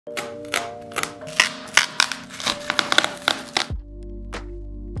Today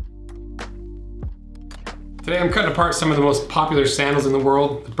I'm cutting apart some of the most popular sandals in the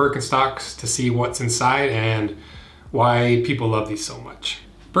world, the Birkenstocks, to see what's inside and why people love these so much.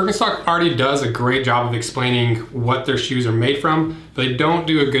 Birkenstock already does a great job of explaining what their shoes are made from, but they don't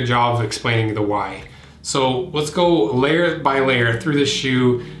do a good job of explaining the why. So let's go layer by layer through this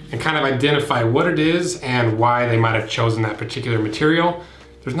shoe and kind of identify what it is and why they might have chosen that particular material.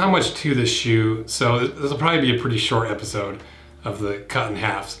 There's not much to this shoe, so this will probably be a pretty short episode of the cut in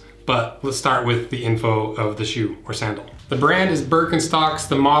halves. But let's start with the info of the shoe or sandal. The brand is Birkenstocks,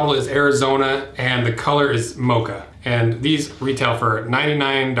 the model is Arizona, and the color is Mocha. And these retail for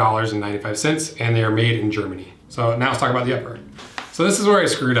 $99.95, and they are made in Germany. So now let's talk about the upper. So this is where I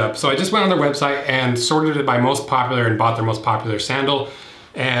screwed up. So I just went on their website and sorted it by most popular and bought their most popular sandal.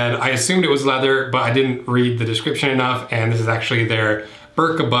 And I assumed it was leather, but I didn't read the description enough, and this is actually their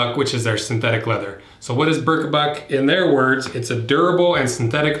Birkenstock, which is their synthetic leather. So what is Birkenstock? In their words, it's a durable and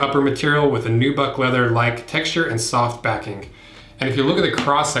synthetic upper material with a nubuck leather-like texture and soft backing. And if you look at the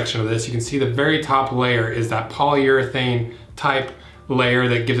cross section of this, you can see the very top layer is that polyurethane type layer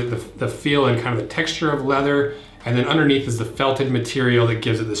that gives it the feel and kind of the texture of leather. And then underneath is the felted material that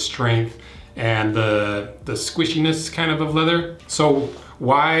gives it the strength and the squishiness kind of leather. So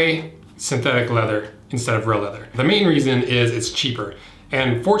why synthetic leather instead of real leather? The main reason is it's cheaper.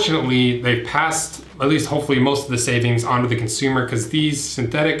 And fortunately, they've passed, at least hopefully, most of the savings onto the consumer, because these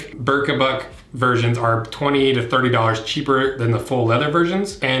synthetic Birkenstock versions are $20 to $30 cheaper than the full leather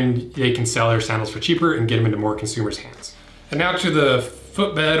versions, and they can sell their sandals for cheaper and get them into more consumers' hands. And now to the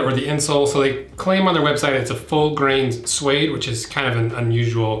footbed or the insole. So they claim on their website it's a full grain suede, which is kind of an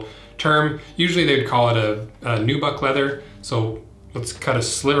unusual term. Usually they'd call it a nubuck leather. So let's cut a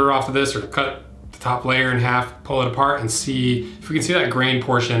sliver off of this, or cut top layer in half, pull it apart, and see if we can see that grain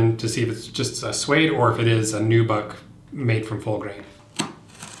portion to see if it's just a suede or if it is a nubuck made from full grain.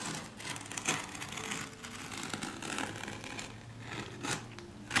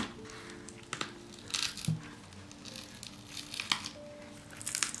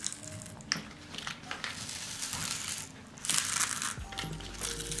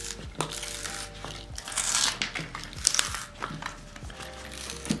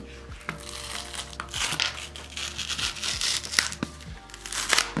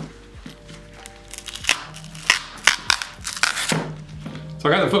 So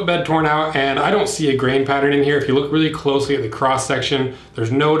I got the footbed torn out, and I don't see a grain pattern in here. If you look really closely at the cross section,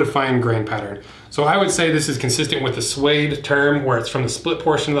 there's no defined grain pattern. So I would say this is consistent with the suede term, where it's from the split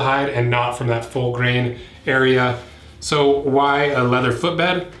portion of the hide and not from that full grain area. So why a leather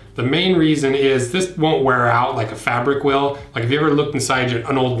footbed? The main reason is this won't wear out like a fabric will. Like if you ever looked inside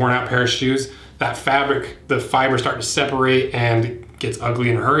an old worn out pair of shoes, that fabric, the fibers start to separate and it gets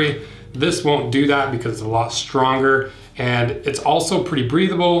ugly in a hurry. This won't do that because it's a lot stronger. And it's also pretty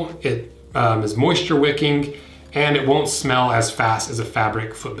breathable, it is moisture wicking, and it won't smell as fast as a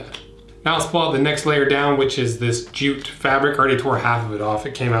fabric footbed. Now let's pull out the next layer down, which is this jute fabric. I already tore half of it off.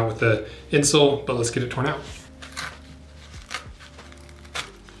 It came out with the insole, but let's get it torn out.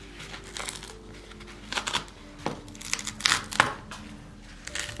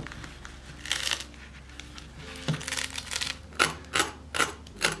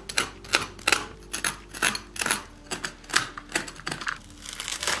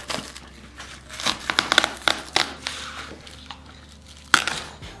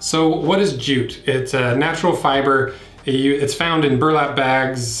 So what is jute? It's a natural fiber. It's found in burlap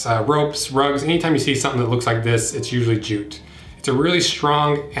bags, ropes, rugs. Anytime you see something that looks like this, it's usually jute. It's a really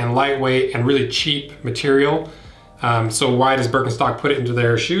strong and lightweight and really cheap material. So why does Birkenstock put it into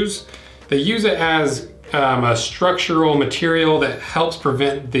their shoes? They use it as a structural material that helps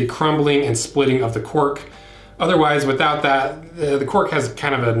prevent the crumbling and splitting of the cork. Otherwise, without that, the cork has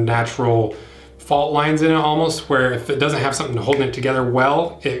kind of a natural fault lines in it almost, where if it doesn't have something holding it together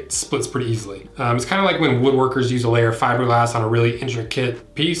well, it splits pretty easily. It's kind of like when woodworkers use a layer of fiberglass on a really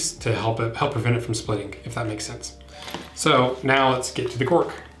intricate piece to help prevent it from splitting, if that makes sense. So now let's get to the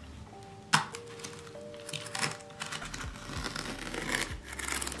cork.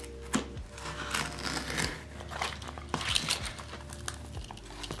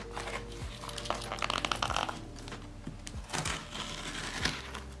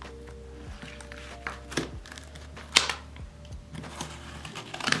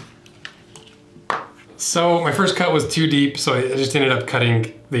 So my first cut was too deep, so I just ended up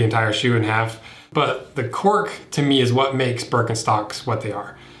cutting the entire shoe in half. But the cork, to me, is what makes Birkenstocks what they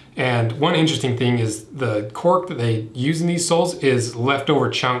are. And one interesting thing is the cork that they use in these soles is leftover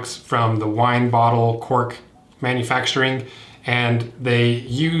chunks from the wine bottle cork manufacturing. and they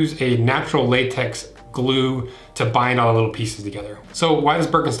use a natural latex glue to bind all the little pieces together. So why does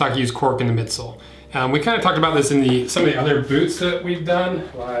Birkenstock use cork in the midsole? We kind of talked about this in some of the other boots that we've done,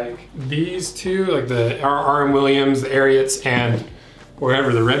 like these two, like the R.M. Williams, the Ariats, and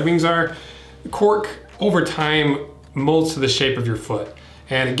wherever the Red Wings are. The cork over time molds to the shape of your foot,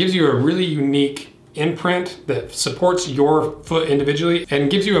 and it gives you a really unique imprint that supports your foot individually and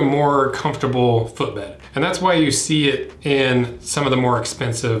gives you a more comfortable footbed. And that's why you see it in some of the more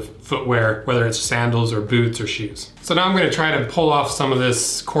expensive footwear, whether it's sandals or boots or shoes. So now I'm going to try to pull off some of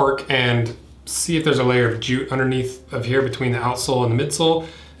this cork and see if there's a layer of jute underneath of here between the outsole and the midsole.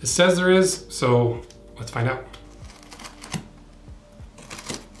 It says there is, so let's find out.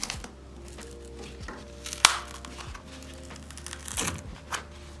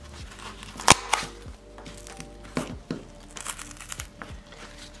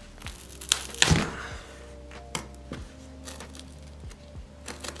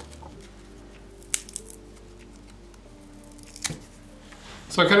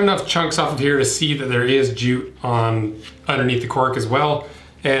 So I cut enough chunks off of here to see that there is jute on underneath the cork as well.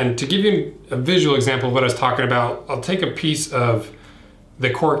 And to give you a visual example of what I was talking about, I'll take a piece of the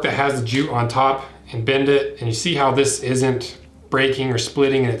cork that has the jute on top and bend it, and you see how this isn't breaking or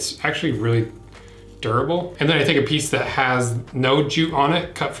splitting, and it's actually really durable. And then I take a piece that has no jute on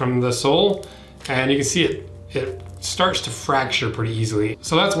it, cut from the sole, and you can see it starts to fracture pretty easily.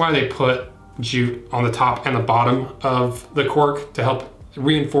 So that's why they put jute on the top and the bottom of the cork to help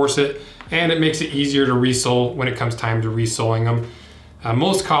reinforce it, and it makes it easier to resole when it comes time to resoling them.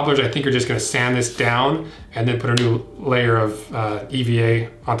 Most cobblers, I think, are just going to sand this down and then put a new layer of EVA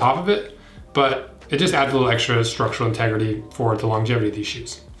on top of it, but it just adds a little extra structural integrity for the longevity of these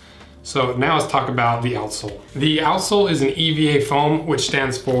shoes. So now let's talk about the outsole. The outsole is an EVA foam, which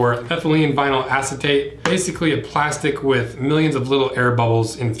stands for ethylene vinyl acetate, basically a plastic with millions of little air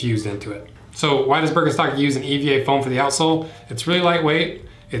bubbles infused into it. So why does Birkenstock use an EVA foam for the outsole? It's really lightweight,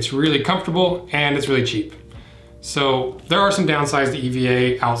 it's really comfortable, and it's really cheap. So there are some downsides to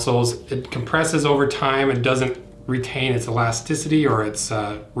EVA outsoles. It compresses over time, it doesn't retain its elasticity or its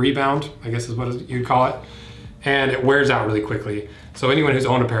rebound, I guess is what you'd call it, and it wears out really quickly. So anyone who's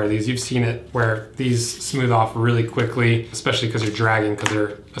owned a pair of these, you've seen it where these smooth off really quickly, especially because you're dragging because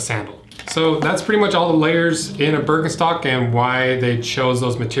they're a sandal. So that's pretty much all the layers in a Birkenstock and why they chose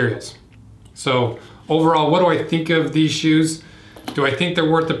those materials. So overall, what do I think of these shoes? Do I think they're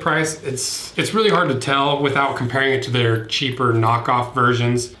worth the price? It's really hard to tell without comparing it to their cheaper knockoff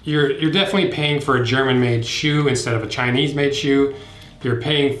versions. You're definitely paying for a German-made shoe instead of a Chinese-made shoe. You're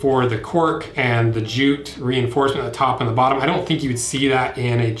paying for the cork and the jute reinforcement at the top and the bottom. I don't think you would see that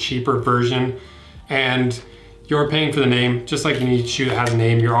in a cheaper version. And you're paying for the name. Just like any shoe that has a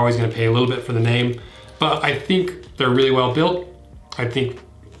name, you're always gonna pay a little bit for the name. But I think they're really well built.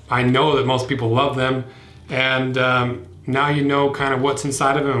 I know that most people love them, and now you know kind of what's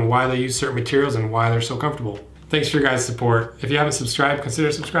inside of them and why they use certain materials and why they're so comfortable. Thanks for your guys' support. If you haven't subscribed,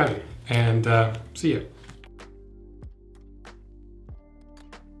 consider subscribing, and see you.